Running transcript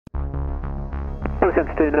Heli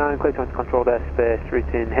Centre 29, clear to enter controlled airspace,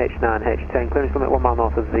 routing H9, H10, clearance limit 1 mile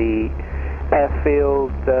north of the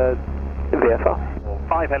airfield, VFR.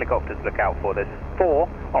 5 helicopters look out for this. 4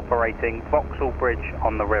 operating Vauxhall Bridge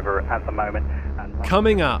on the river at the moment.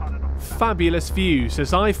 Coming up, fabulous views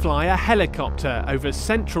as I fly a helicopter over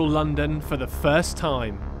central London for the first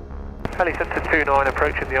time. Heli Centre 29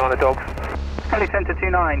 approaching the Isle of Dogs. Heli Centre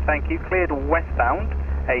 29, thank you. Cleared westbound,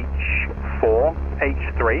 H4,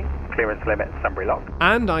 H3, clearance limit Sunbury Lock.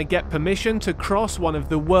 And I get permission to cross one of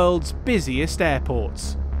the world's busiest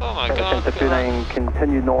airports. Oh my Heli God. Centre 29,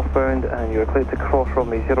 continue northbound and you are cleared to cross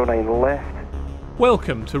runway 09 left.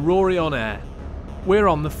 Welcome to Rory on Air. We're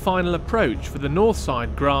on the final approach for the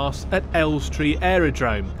Northside grass at Elstree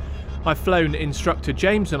Aerodrome. I've flown instructor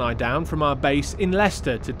James and I down from our base in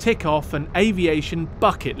Leicester to tick off an aviation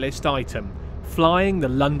bucket list item, flying the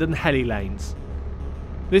London heli lanes.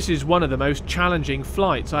 This is one of the most challenging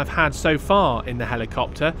flights I've had so far in the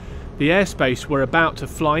helicopter. The airspace we're about to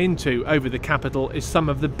fly into over the capital is some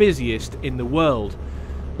of the busiest in the world.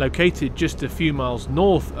 Located just a few miles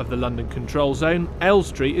north of the London control zone,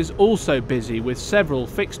 Elstree is also busy with several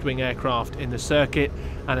fixed-wing aircraft in the circuit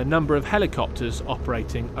and a number of helicopters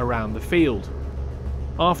operating around the field.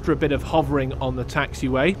 After a bit of hovering on the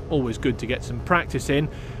taxiway, always good to get some practice in,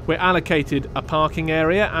 we're allocated a parking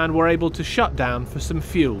area and we're able to shut down for some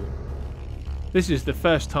fuel. This is the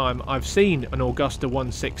first time I've seen an Augusta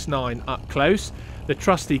 169 up close. The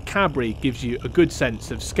trusty Cabri gives you a good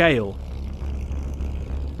sense of scale.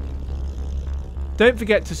 Don't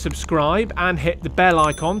forget to subscribe and hit the bell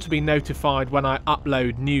icon to be notified when I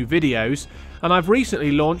upload new videos. And I've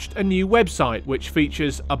recently launched a new website which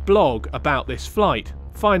features a blog about this flight.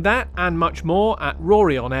 Find that and much more at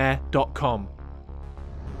roryonair.com.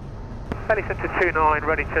 Heli Centre 29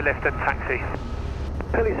 ready to lift and taxi.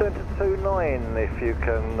 Heli Centre 29, if you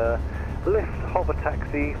can lift hover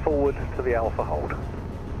taxi forward to the Alpha hold.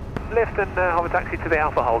 Lift and hover taxi to the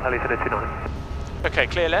Alpha hold, Heli Centre 29. Okay,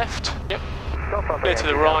 clear left. Yep. Clear to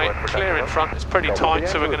the right, clear in front. It's pretty tight,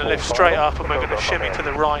 so we're going to lift straight up and we're going to shimmy to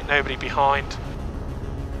the right, nobody behind.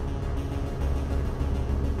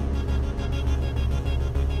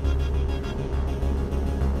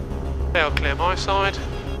 Okay, I'll clear my side.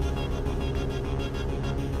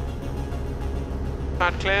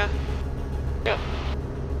 Pad clear. Yep.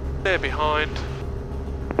 Clear behind.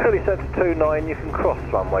 Heli Centre 29, you can cross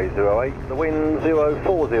runway 08, the wind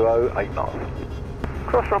 040, 8 knots.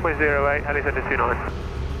 Cross runway 08, Heli Centre 29.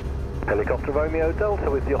 Helicopter Romeo Delta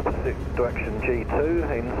with the opposite direction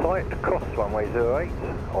G2 in sight, cross runway 08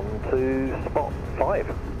 on to spot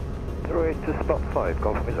 5. 08 to spot 5,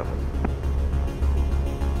 confirm yourself.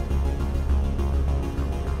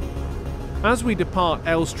 As we depart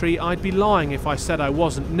Elstree, I'd be lying if I said I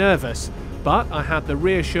wasn't nervous, but I had the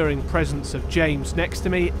reassuring presence of James next to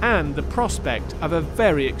me and the prospect of a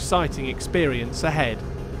very exciting experience ahead.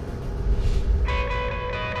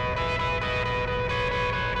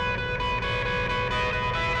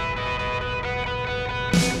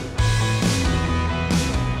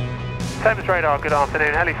 Thames Radar, good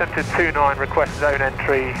afternoon. Heli Centre 29 requests zone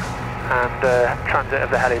entry and transit of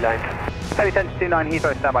the heli lanes. Heli Centre 29,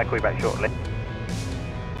 Heathrow, standby, call you back shortly.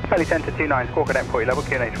 Heli Centre 29, squawk at M40 level,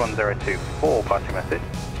 QNH 1024, passing message.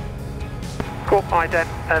 Squawk ident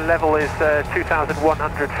level is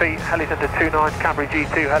 2,100 feet. Heli Centre 29, Cabri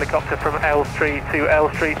G2 helicopter from Elstree to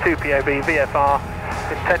Elstree, 2 POB, VFR.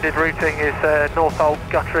 Intended routing is Northolt,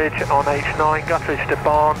 Guttridge on H9, Guttridge to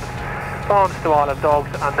Barnes, Barnes to Isle of Dogs,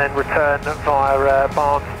 and then return via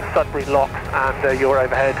Barnes, Sudbury Locks and your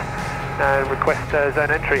overhead. Request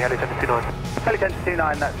zone entry, Heli Centre 29. Heli Centre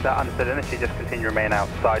 29, that's understood. Initially just continue to remain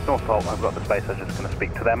outside. Northolt, I've got the space, I'm just going to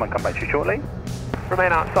speak to them and come back to you shortly.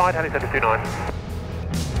 Remain outside, Heli Centre 29.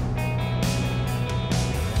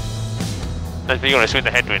 Let's be honest, with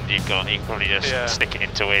the headwind you can probably just stick it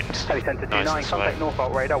into wind. Heli Centre 29, contact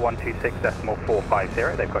Northolt radar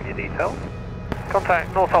 126.450, they've got your details.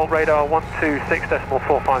 Contact Northolt radar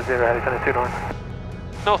 126.450, Heli Centre 29.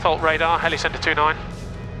 Northolt radar, Heli Centre 29.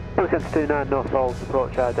 Heli Centre 29, Northolt,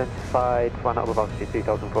 approach identified, flying out of altitude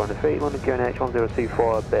 3,400 feet, London QNH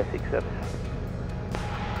 1024, basic service.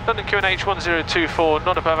 London QNH 1024,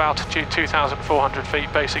 not above altitude 2,400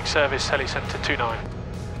 feet, basic service, Heli Centre 29.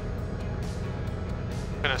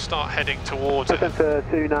 Going to start heading towards Heli Centre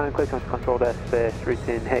 29, clear to controlled airspace,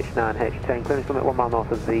 routing H9, H10, clearance limit 1 mile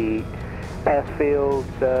north of the airfield,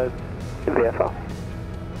 VFR.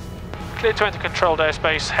 Cleared to enter controlled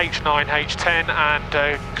airspace H9, H10 and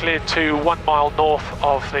cleared to 1 mile north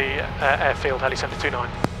of the airfield, Heli Centre 29.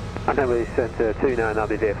 And then Heli Centre 29, that'll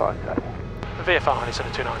be VFR inside. VFR, Heli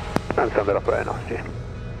Centre 29. And standard operator in oxygen.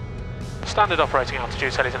 Standard operating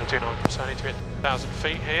altitude, Helicenter 29, so I need to be at 1,000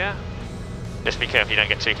 feet here. Just be careful you don't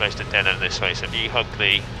get too close to dead end this way, so if you hug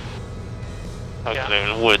the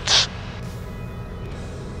woods.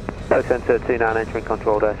 Helicenter 29 entering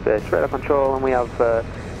controlled airspace, radar control, and we have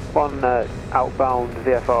one outbound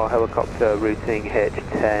VFR helicopter routing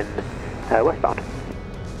H10 westbound.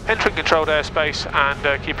 Entering controlled airspace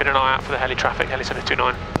and keeping an eye out for the heli traffic, Helicenter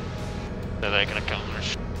 29. So they're going to come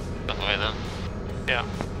that way then. Yeah.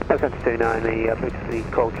 Helicenter 29, the previously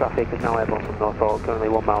called traffic is now airborne from Norfolk, currently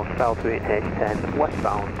 1 mile south routing H10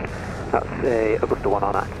 westbound. That's Augusta 1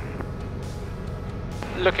 on that.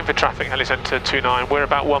 Looking for traffic, Helicenter 29. We're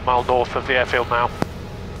about 1 mile north of the airfield now.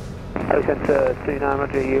 Helicenter 29,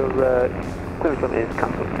 roger, your clearance limit is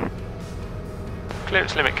cancelled.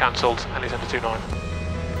 Clearance limit cancelled, Helicenter 29.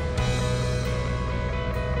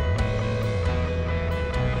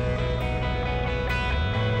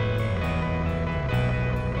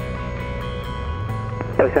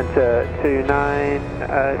 Helicenter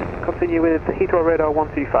 29, continue with Heathrow radar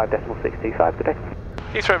 125.625 today.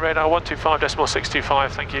 Heathrow radar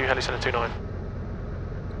 125.625, thank you, Helicenter 29.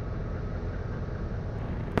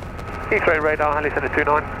 Heathrow radar, Helicenter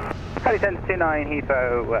 29. Helicenter 29,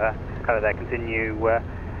 Heathrow, hello there, continue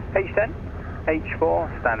H10,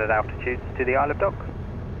 H4, standard altitudes to the Isle of Dogs.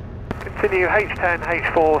 Continue H10,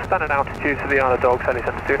 H4, standard altitude to the Isle of Dogs,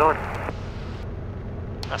 Helicenter 29.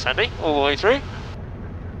 That's handy, all the way through.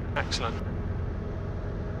 Excellent.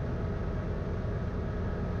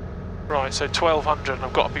 Right, so 1200, and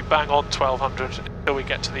I've got to be bang on 1200 until we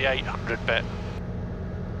get to the 800 bit.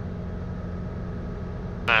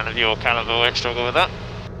 Man of your calibre won't struggle with that.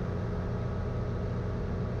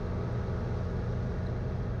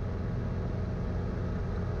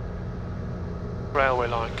 Railway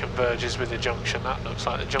line converges with the junction, that looks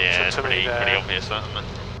like the junction to me there. Pretty obvious that, isn't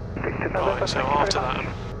it? Right, so after that I'm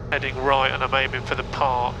heading right and I'm aiming for the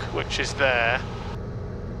park, which is there.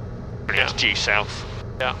 It's due south.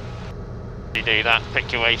 Yeah. You do that,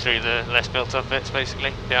 pick your way through the less built up bits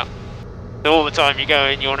basically. Yeah. So all the time you're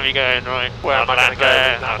going, you want to be going, right, where am I going to go?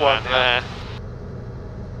 That one, there.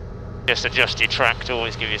 Just adjust your track to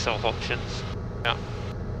always give yourself options. Yeah.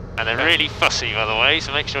 And they're really fussy by the way,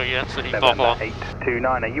 so make sure you absolutely bob on.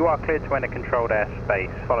 829, you are cleared to enter controlled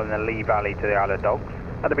airspace following the Lee Valley to the Isle of Dogs.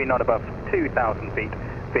 That'll be not above 2,000 feet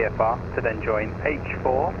VFR to then join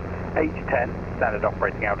H4, H10 standard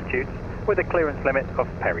operating altitudes with a clearance limit of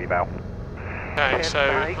Perryvale. Okay, so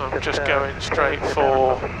I'm just going straight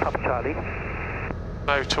for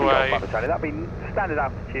motorway, that'll be standard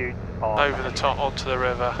altitude on over the top onto the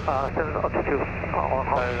river. Standard altitude on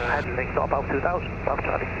handling not above 2,000, Papa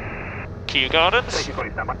Charlie. Kew Gardens. Oh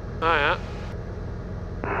yeah.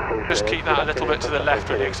 Just keep that a little bit to the left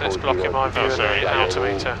really, because it's blocking my view of the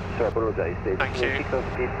altimeter. Thank you.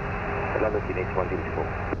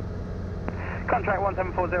 Contract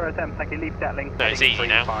 174.0 attempt, thank you, leave Gatling. No, it's easy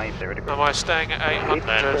now. Am I staying at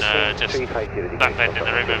 800? Then just back bend in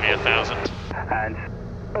the river will be 1,000. And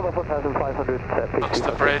over 4,500 feet. That's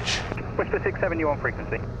the bridge. Whisper 67, you on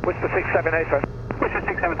frequency. Whisper 678, sir. Whisper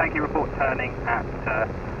 67, thank you, report turning at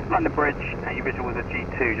London Bridge, and your visual was a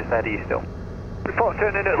G2 just ahead of you still. Report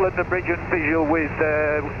turning at London Bridge and visual with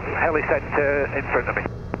Helicenter in front of me.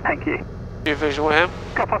 Thank you. You visual him?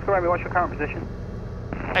 Got Oscar Romeo, what's your current position?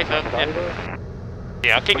 Hey Phil,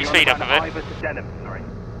 yeah, I'll keep your speed up a bit.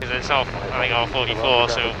 Because it's off, I think R44,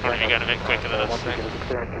 so we'll probably be going a bit quicker than us.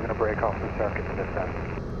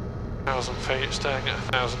 1,000 feet, staying at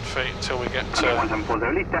 1,000 feet until we get to...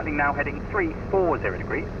 1740, leave Gatling now heading 340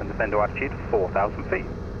 degrees and descend to altitude 4,000 feet.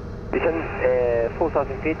 Descend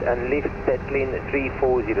 4,000 feet and lift Gatling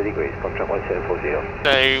 340 degrees, contract 1740.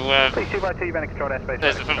 So, please 2 by 2, you've been in controlled airspace.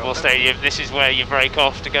 there's the football stadium, this is where you break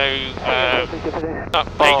off to go... that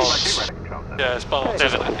Barnes. Yeah, it's Barnes,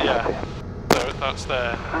 isn't it? Yeah. So that's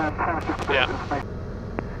there. Yeah.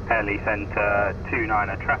 Helicenter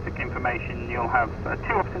 29, traffic information, you'll have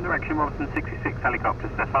 2 opposite direction Robertson 66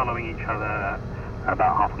 helicopters, they're following each other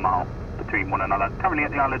about half a mile between one another. Currently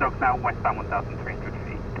at the Isle of Dogs now, westbound 1,300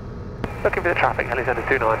 feet. Looking for the traffic, Helicenter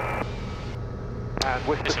 29. And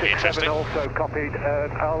Whisper This will be 67 interesting. also copied.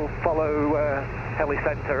 I'll follow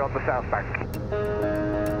Helicenter on the south bank.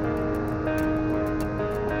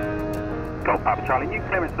 Golf Papa Charlie, new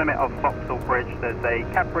clearance limit of Vauxhall Bridge. There's a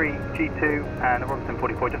Cadbury G2 and a Robertson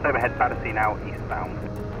 44 just overhead Battersea now eastbound.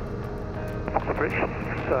 Vauxhall Bridge,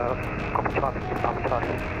 Papa Charlie, Papa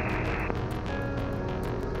Charlie.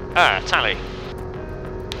 Ah, tally.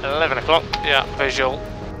 11 o'clock. Yeah, visual.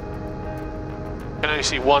 Can only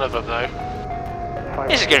see one of them though.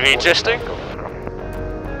 This is going to be interesting.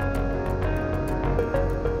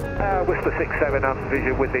 Whisper 67 on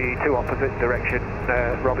vision with the two opposite direction,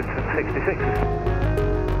 Robinson 66.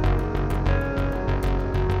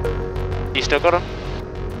 You still got them?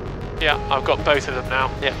 Yeah, I've got both of them now.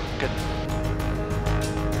 Yeah, good.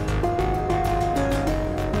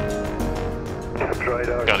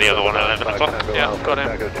 Got the other one at 11 o'clock. Yeah, got him.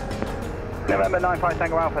 November 95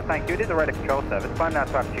 Tango Alpha, thank you. It is a radar control service. Climb now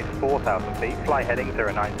to altitude 4,000 feet. Fly heading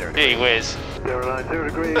 090. Gee whiz. 090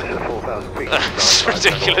 degrees, 4,000 feet. It's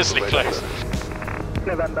ridiculously close.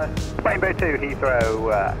 November, Rainbow 2,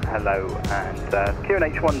 Heathrow, hello, and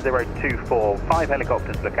QNH 1024, 5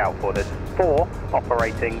 helicopters look out for this, 4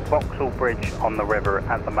 operating Vauxhall Bridge on the river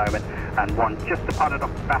at the moment, and 1 just departed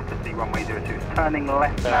off Battersea, runway 02, turning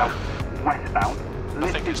left now, westbound. I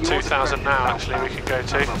think it's 2,000 now actually we can go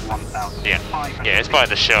to. Yeah, it's by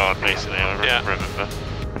the Shard basically, I remember.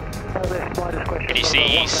 Can you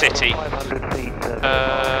see East City?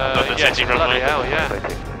 London City runway. Hell, yeah.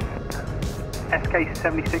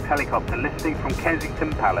 SK-76 helicopter listing from Kensington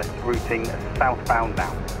Palace, routing southbound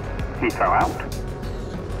now. Heathrow out.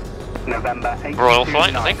 November 8. Royal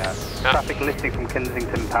flight, I think. Traffic listing from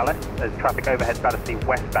Kensington Palace. There's traffic overhead Battersea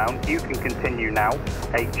westbound. You can continue now.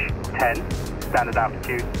 H10, standard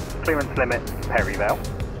altitude, clearance limit, Perryvale.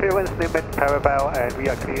 Clearance limit, Perryvale, and we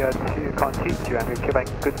are clear to continue, and we're keeping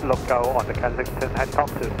good lookout on the Kensington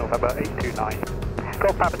helicopters, November 829.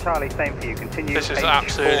 Golf Papa Charlie, same for you. Continue. This is H4,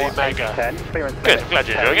 absolutely mega. H10, clearance Good, limit, glad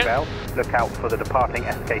you're enjoying it. Perryvale. Look out for the departing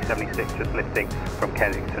SK-76 just lifting from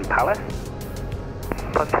Kensington Palace.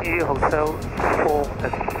 Continue, Hotel 4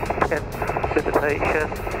 and 10, limitation,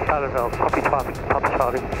 Perryvale, copy traffic, Papa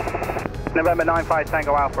Charlie. November 95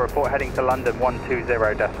 Tango Alpha, report heading to London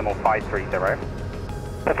 120.530.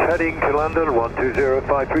 That's heading to London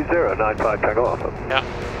 120.530, 95 Tango Alpha. Yeah.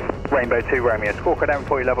 Rainbow 2 Romeo, squawk down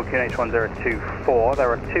for you, level QNH 1024. There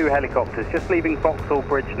are 2 helicopters just leaving Vauxhall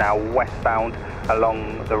Bridge now, westbound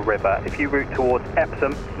along the river. If you route towards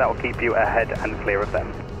Epsom, that will keep you ahead and clear of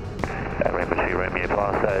them. Rainbow 2 Romeo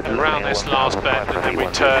pass Around this last bend and then we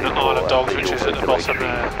turn at Isle of Dogs, which is at the bottom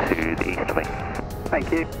there. To the east of me.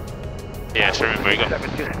 Thank you. Yeah, so remember we got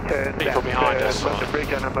Just turn people behind us. London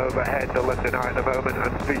Bridge and I'm overhead to London Eye at the moment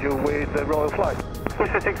and visual with the Royal Flight.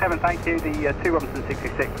 Whisper 67, thank you. The 2 Robinson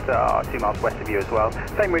 66 are 2 miles west of you as well.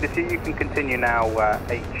 Same route as you. You can continue now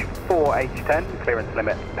H4, H10, clearance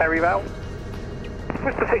limit, Perryvale.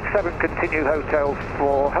 Whisper 67, continue Hotel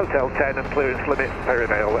 4, Hotel 10 and clearance limit,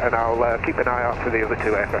 Perryvale, and I'll keep an eye out for the other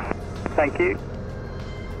 2 aircraft. Thank you.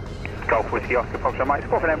 Golf Whiskey Oscar Foxtrot Mike,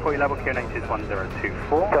 squawk down for you, level QNH is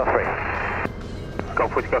 1024. Delta 3.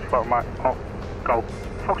 Golf Whiskey Oscar Foxtrot Mike, Golf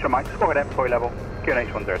Foxtrot Mike, squawk down for you, level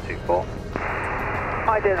QNH 1024.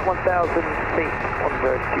 IDEN 1,000 feet,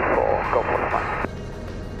 1024, Golf Foxtrot Mike.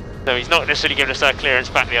 So he's not necessarily giving us that clearance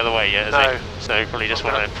back the other way yet, has he? So we probably just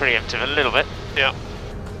want to preempt him a little bit. Yeah.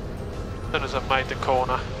 As soon as I've made the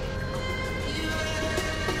corner.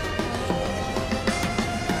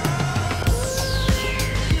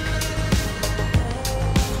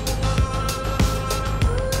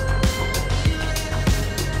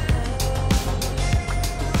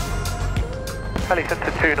 Heli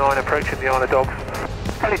Centre 29 approaching the Isle of Dogs.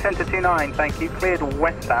 Heli Centre 29, thank you. Cleared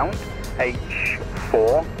westbound,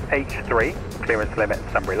 H4, H3, clearance limit,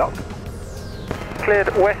 Sunbury Lock. Cleared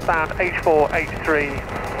westbound H4, H3,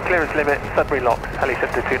 clearance limit, Sudbury Locks, Heli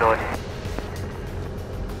Centre 29.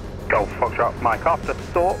 Golf Foxtrot Mike, after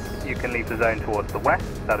sort, you can leave the zone towards the west.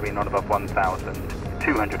 That'll be not above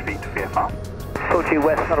 1,200 feet to VFR. 40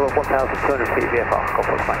 west, not above 1,200 feet VFR, Golf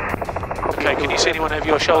Foxtrot Mike. Okay, can you see anyone over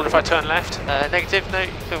your shoulder if I turn left? Negative, no,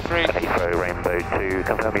 feel free. Heathrow, Rainbow 2,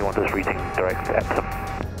 confirm you want us reaching direct to Epsom.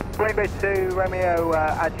 Rainbow 2, Romeo,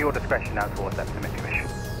 at your discretion now towards Epsom if you wish.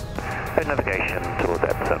 Navigation towards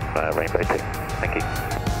Epsom, Rainbow 2. Thank you.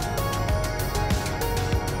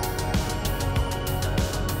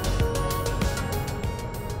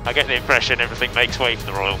 I get the impression everything makes way for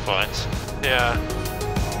the Royal flights. Yeah.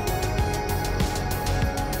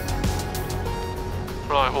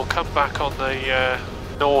 Right, we'll come back on the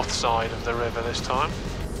north side of the river this time.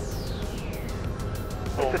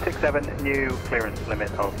 Whisper 67, new clearance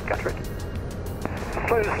limit of Guttridge.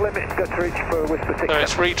 Clearance limit, Guttridge for Whisper 67. So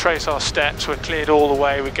let's retrace our steps, we're cleared all the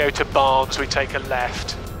way, we go to Barnes, we take a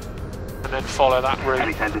left, and then follow that route.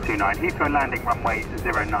 Heli Centre 29, Heathrow landing runway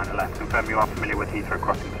 09 left. Confirm you are familiar with Heathrow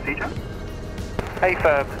crossing procedure. A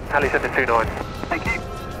firm, Heli Centre 29. Thank you.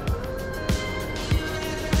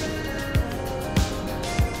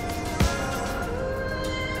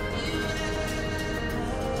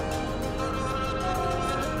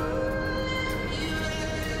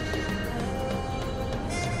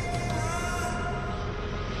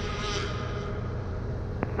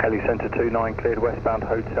 Heli Centre 29 cleared westbound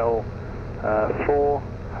Hotel 4,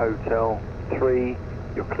 Hotel 3.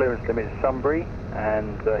 Your clearance limit is Sunbury,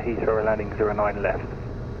 and Heathrow landing 09 left.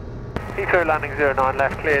 Heathrow landing 09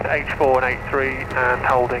 left, cleared H4 and H3 and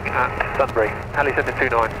holding at Sunbury. Heli Centre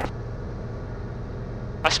 29.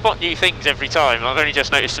 I spot new things every time. I've only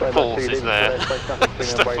just noticed some pulses there.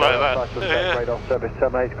 Stuff like that. Yeah. Radar service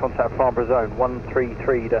terminates, contact Farnborough zone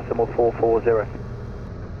 133.440.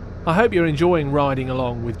 I hope you're enjoying riding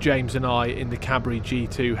along with James and I in the Cadbury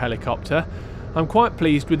G2 helicopter. I'm quite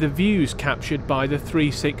pleased with the views captured by the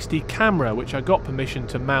 360 camera, which I got permission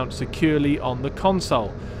to mount securely on the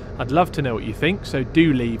console. I'd love to know what you think, so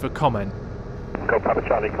do leave a comment. Golf Papa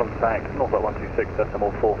Charlie, contact North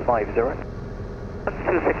 126.450.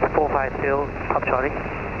 26450, Papa Charlie.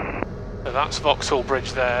 So that's Vauxhall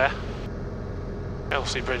Bridge there.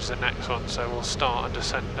 Elsie Bridge the next one, so we'll start and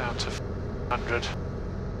descend down to 100.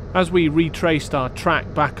 As we retraced our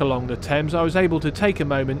track back along the Thames, I was able to take a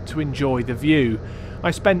moment to enjoy the view.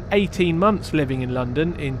 I spent 18 months living in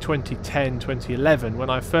London in 2010-2011 when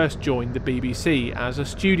I first joined the BBC as a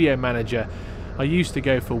studio manager. I used to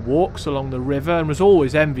go for walks along the river and was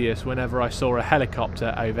always envious whenever I saw a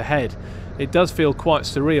helicopter overhead. It does feel quite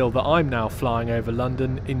surreal that I'm now flying over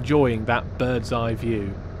London, enjoying that bird's eye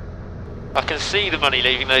view. I can see the money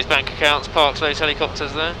leaving those bank accounts parked those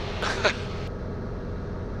helicopters there.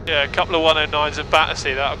 Yeah, a couple of 109s at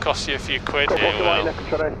Battersea, that'll cost you a few quid. Yeah, well. Left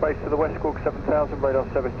control airspace to the west, squawk 7000, radar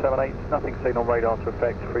service terminates, nothing seen on radar to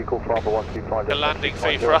affect, free call Farnborough 125. The landing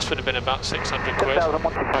fee for us would have been about 600 quid.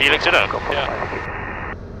 Have you looked it up?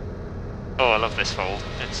 Yeah. Oh, I love this fold.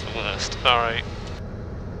 It's the worst. Alright.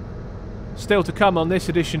 Still to come on this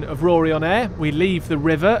edition of Rory on Air, we leave the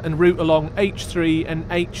river and route along H3 and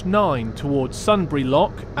H9 towards Sunbury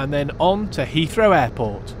Lock and then on to Heathrow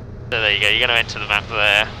Airport. So there you go, you're going to enter the map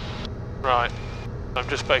there. Right. I'm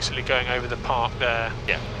just basically going over the park there.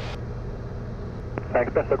 Yeah.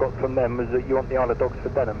 Thanks, best I got from them was that you want the Isle of Dogs for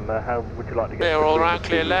Denham. How would you like to get Clear all around,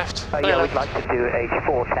 clear left. Yeah, we'd like to do H4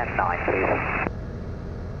 109, please.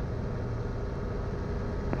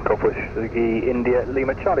 Golf Whiskey India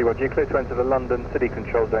Lima Charlie, Roger, clear to enter the London City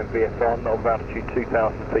Control Zone VFR, of altitude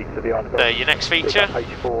 2,000 feet to the Isle of Dogs. There, your next feature.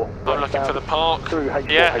 H4. I'm looking for the park.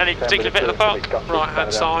 Yeah, any particular bit of the park? Right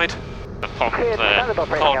hand side. The pond there.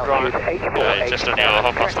 Pond, right. Yeah, just on your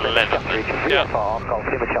hop past 11. Yeah. Golf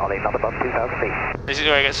Lima Charlie, not above 2,000 feet. This is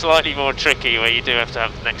where it gets slightly more tricky, where you do have to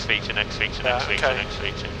have the next feature, next feature, next feature, okay. next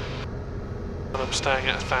feature. And I'm staying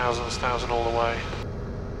at 1,000 all the way.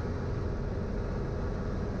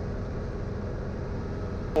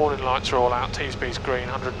 Warning lights are all out, T-speed's green,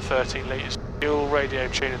 113 litres fuel, radio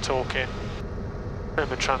tuner talking, trim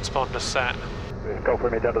and transponder set. Golf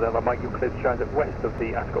Romeo Delta Delta Mike, you're clear to transit west of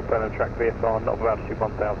the Ascot Burnham track VFR, not of altitude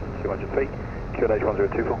 1,200 feet, QNH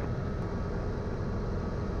 1024.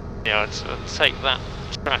 Yeah, I'd take that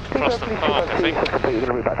track across the park, I think. We're going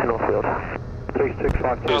to move back to Northfield.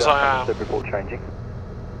 3652, As I am. report changing.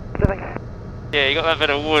 Yeah, you got that bit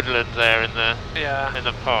of woodland there in the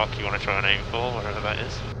park you want to try and aim for, wherever that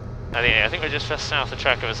is. I think we're just south of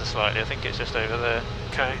track of us slightly. I think it's just over there.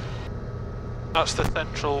 Okay. That's the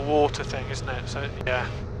central water thing, isn't it? So yeah.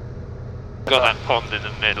 Got that pond in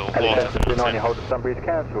the middle, water. 9, you hold at Sunbury is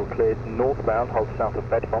cancelled, cleared northbound, hold south of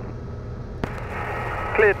Bedfont.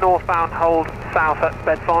 Cleared northbound, hold south at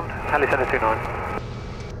Bedfont, Heli Centre 29.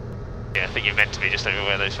 Yeah, I think you're meant to be just over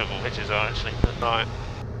where those football pitches are, actually. Right.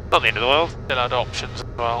 Not the end of the world. Still had options as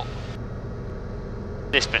well.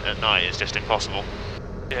 This bit at night is just impossible.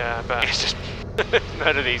 Yeah, but It's just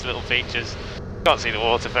none of these little features. Can't see the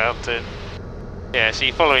water fountain. Yeah, so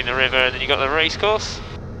you're following the river and then you've got the race course,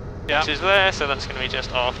 which is there, so that's going to be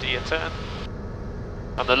just after your turn.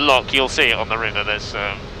 And the lock, you'll see it on the river, there's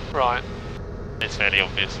right. it's fairly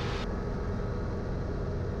obvious.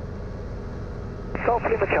 Golf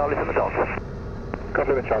Lima Charlie from the dogs. Golf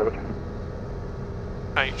Lima Charlie,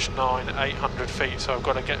 H9, 800 feet, so I've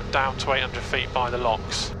got to get down to 800 feet by the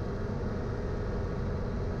locks.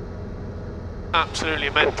 Absolutely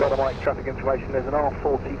mental. Traffic information, there's an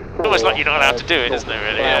R44. It's almost like you're not allowed to do it, isn't it,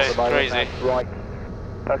 really? Yeah, it's crazy. Right.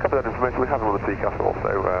 A couple of information, we have all the TCAS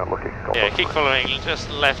also looking. Yeah, keep following, just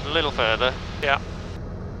left a little further. Yeah.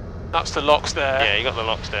 That's the locks there. Yeah, you got the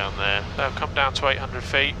locks down there. They'll come down to 800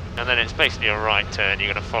 feet. And then it's basically a right turn,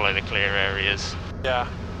 you're going to follow the clear areas. Yeah.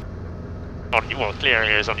 Well, clear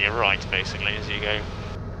areas on your right, basically, as you go.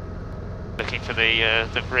 Looking for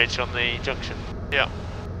the bridge on the junction. Yeah.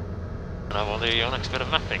 And I will do your next bit of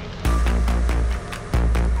mapping.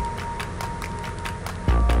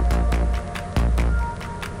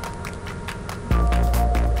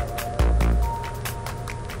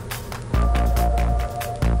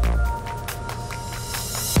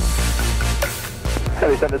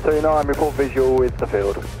 Heli Centre 29, report visual with the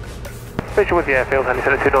field. Visual with the airfield, Heli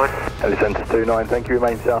Centre 29. Heli Centre 29, thank you,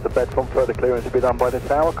 remain south of Bedfont, further clearance will be done by the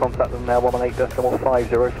tower, contact them now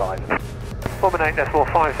 118.505.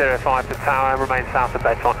 118.505 to tower and remain south of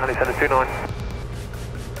Bedfont, Heli Centre 29.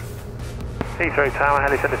 Heathrow Tower,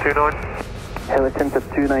 Heli Centre 29. Heli Centre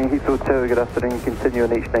 29, Heathrow Tower, good afternoon, continue on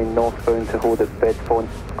H9 northbound to hold at Bedfont,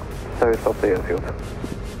 south of the airfield.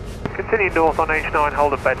 Continue north on H9,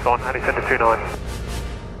 hold at Bedfont, Heli Centre 29.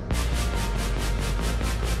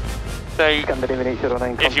 So, if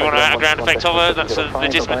you want to add ground effect over, that's a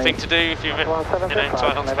legitimate thing to do if you're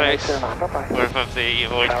tight on space. We're above the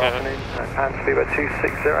void curve. And speed at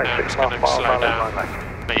 260, 6.5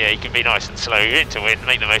 miles But yeah, you can be nice and slow. You're into wind,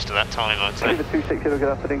 make the most of that time, I'd say. Speed 260, good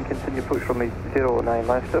afternoon, continue approach from me 09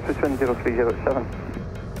 left, surface wind 0307.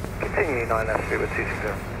 Continue 9 left, speed at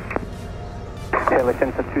 260. Heli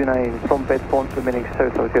Centre 29 from Bedfont, remaining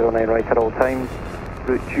south of 09 right at all times,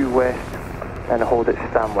 route due west and hold at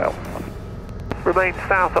Stanwell. Remain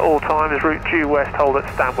south at all times, route due west, hold at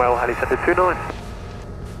Stanwell, Heli Centre 29.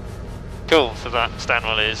 Cool, so that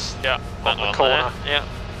Stanwell is that on the one corner. there. Yeah.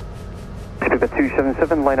 Speed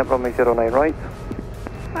 277, line up runway 09 right.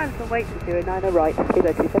 Man from wait to 09 right, speed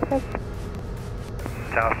 277.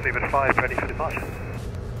 Tower speed 5, ready for departure.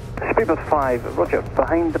 Speedbus 5, roger,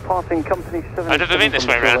 behind departing company 7. I've never been this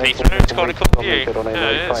way around Heathrow, it's quite a cool view. Yeah,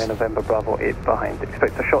 it is. November Bravo 8 behind.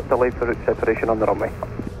 Expect a short delay for route separation on the runway.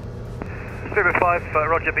 Speedbus 5,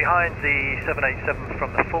 roger, behind the 787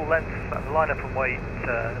 from the full length and line up and wait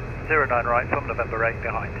 09 right from November 8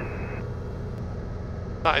 behind.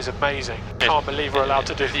 That is amazing. Can't believe we're allowed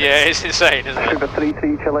to do this. Yeah, it's insane, isn't it? Speedbus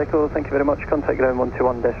 33 Chaleco, thank you very much. Contact ground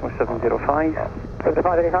 121.705. Speedbus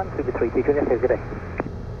 5 anytime, Speedbus 33, good day.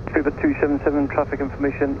 Speedbus 277, traffic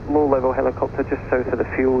information, low level helicopter just south of the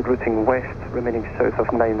field, routing west, remaining south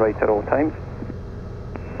of 9 right at all times.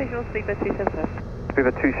 Visual Speedbus 277.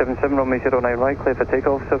 Speedbus 277, runway 09 right, clear for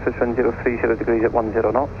takeoff, surface wind 030 degrees at 10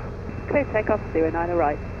 knots. Clear takeoff 09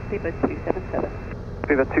 right, Speedbus 277.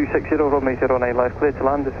 Speedbus 260, runway 09 left, clear to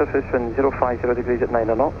land, the surface wind 050 degrees at 9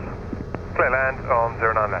 knots. Clear land on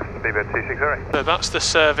 09 left, Speedbus 260. So that's the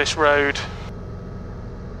service road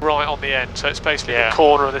right on the end, so it's basically the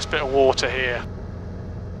corner of this bit of water here.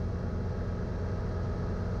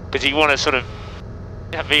 Because you want to sort of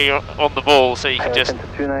be on the ball so you can just... Centre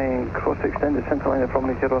 29, cross extended centre line of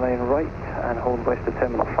runway 09 right and hold west to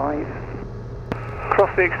Terminal 5.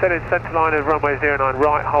 Cross the extended centre line of runway 09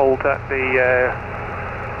 right, hold at the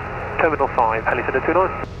Terminal 5, Heli Centre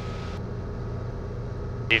 29.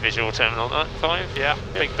 The visual Terminal 5? Yeah,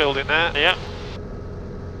 big building there. Yeah.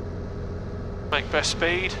 Make best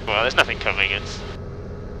speed. Well, there's nothing coming, it's...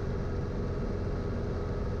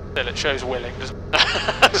 Still it shows willing, doesn't it?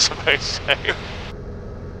 I suppose so.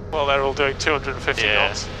 Well, they're all doing 250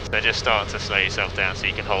 knots. So just start to slow yourself down so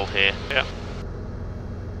you can hold here. Yeah.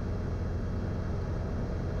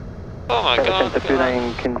 Oh my god. Centre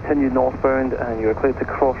 29, continue northbound and you are cleared to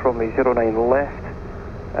cross runway 09 left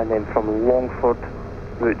and then from Longford,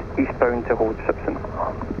 route eastbound to hold Simpson.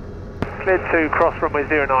 Cleared to cross runway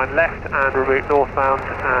 09 left and route northbound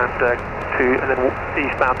and then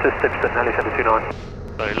eastbound to Simpson, Heli Centre 29.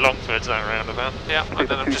 So Longford's that roundabout. Yeah, and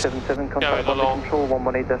then I'm just 277, going contact along. control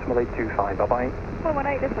 118.825, bye-bye.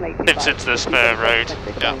 118.825. Simpson's the spur road.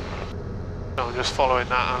 Yeah. So I'm just following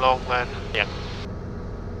that along then. Yeah.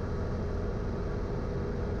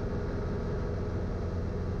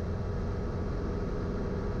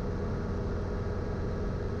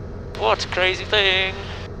 What a crazy thing!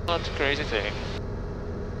 What a crazy thing.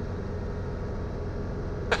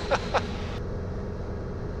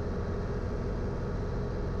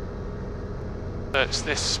 So it's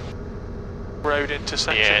this road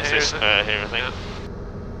intersection Yeah, it's here, this isn't spur here, I think.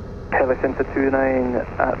 Heli Centre 29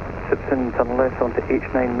 at Simpson, turn left onto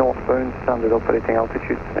H9 northbound, standard operating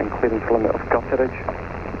altitude and clearance limit of gutterage.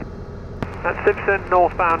 At Simpson,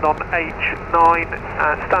 northbound on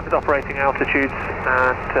H9, standard operating altitudes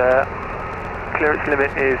and clearance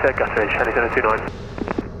limit is gutterage, Heli Centre 29.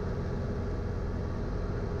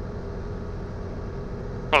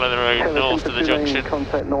 Follow the road north to the junction.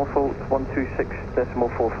 Contact Norfolk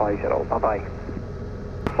 126.450, bye-bye.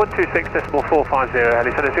 126.450,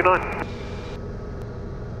 Heli Centre 29.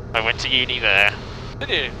 I went to uni there. Did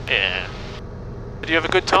you? Yeah. Did you have a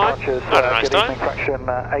good time? I had a nice time.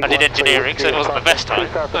 I did engineering, so it wasn't the best time.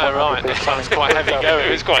 Oh right, that sounds quite heavy going.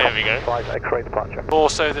 It was quite heavy going. More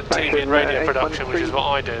so than TV and radio production, which is what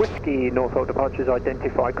I did. Whiskey Norfolk departures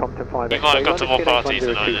identify Compton 5. You might have got to more parties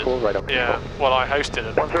than I did. Yeah, well I hosted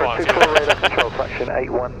it quite a few. 1024 radar control, fraction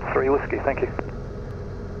 813 Whiskey, thank you.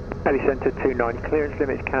 Heli Centre 29, clearance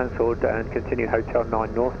limits cancelled and continue Hotel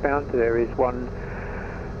 9 northbound. There is one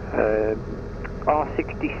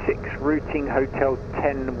R66 routing Hotel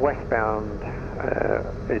 10 westbound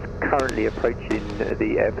is currently approaching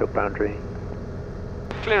the airfield boundary.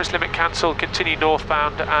 Clearance limit cancelled, continue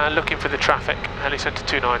northbound, looking for the traffic, Heli Centre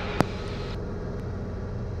 29.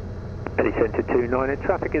 Heli Centre 29, the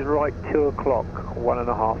traffic is right 2 o'clock,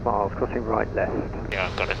 1.5 miles, crossing right left. Yeah,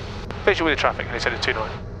 I've got it. Visual with the traffic, Heli Centre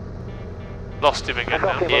 29. Lost him again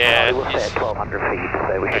now. Yeah, we'll stay at 1200 feet,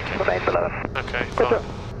 so we should remain below him. Okay, fine.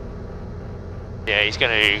 Yeah, he's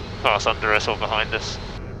going to pass under us or behind us.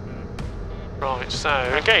 Right, so...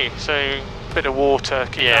 Okay, so... Bit of water,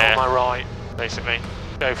 keep that on my right. Basically.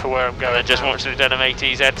 Go for where I'm going. And then just now. watch the denim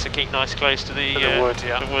ATZ to keep nice close to the wood,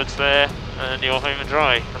 yeah. the woods there, and you're home and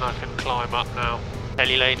dry. And I can climb up now.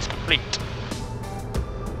 Heli lane's complete.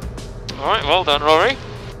 Alright, well done, Rory.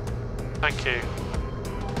 Thank you.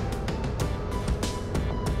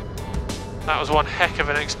 That was one heck of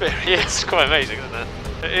an experience. Yeah, it's quite amazing, isn't it?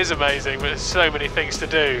 It is amazing, but there's so many things to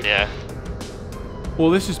do. Yeah. Well,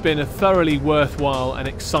 this has been a thoroughly worthwhile and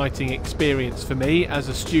exciting experience for me as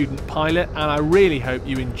a student pilot, and I really hope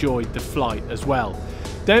you enjoyed the flight as well.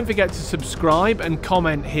 Don't forget to subscribe and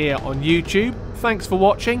comment here on YouTube. Thanks for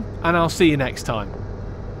watching, and I'll see you next time.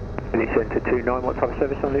 Heli Centre 29, what type of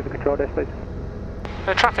service on leaving controlled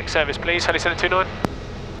airspace? Traffic service, please, Heli Centre 29.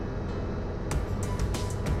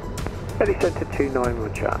 Heli Centre 29,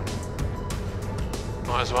 roger.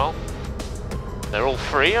 Might as well. They're all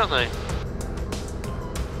free, aren't they?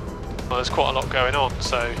 Well, there's quite a lot going on,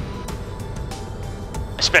 so...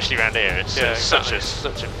 Especially around here, it's exactly.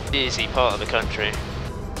 such a busy part of the country.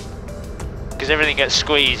 Because everything gets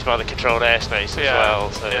squeezed by the controlled airspace as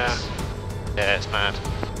well, so it's mad.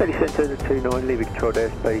 Heli Centre 29, leaving controlled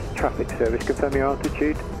airspace, traffic service, confirm your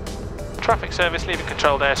altitude. Traffic service, leaving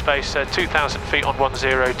controlled airspace, 2,000 feet on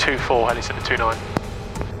 1024, Heli Centre 29.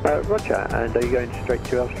 Roger, and are you going straight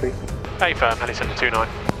to Elstree? A firm, Heli Centre 29.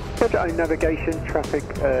 Roger, own navigation, traffic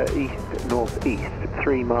east-northeast,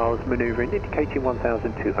 3 miles manoeuvring, indicating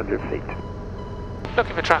 1,200 feet.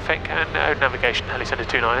 Looking for traffic and navigation, Heli Centre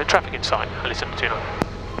 29, and traffic in sight, Heli Centre 29.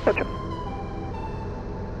 Roger.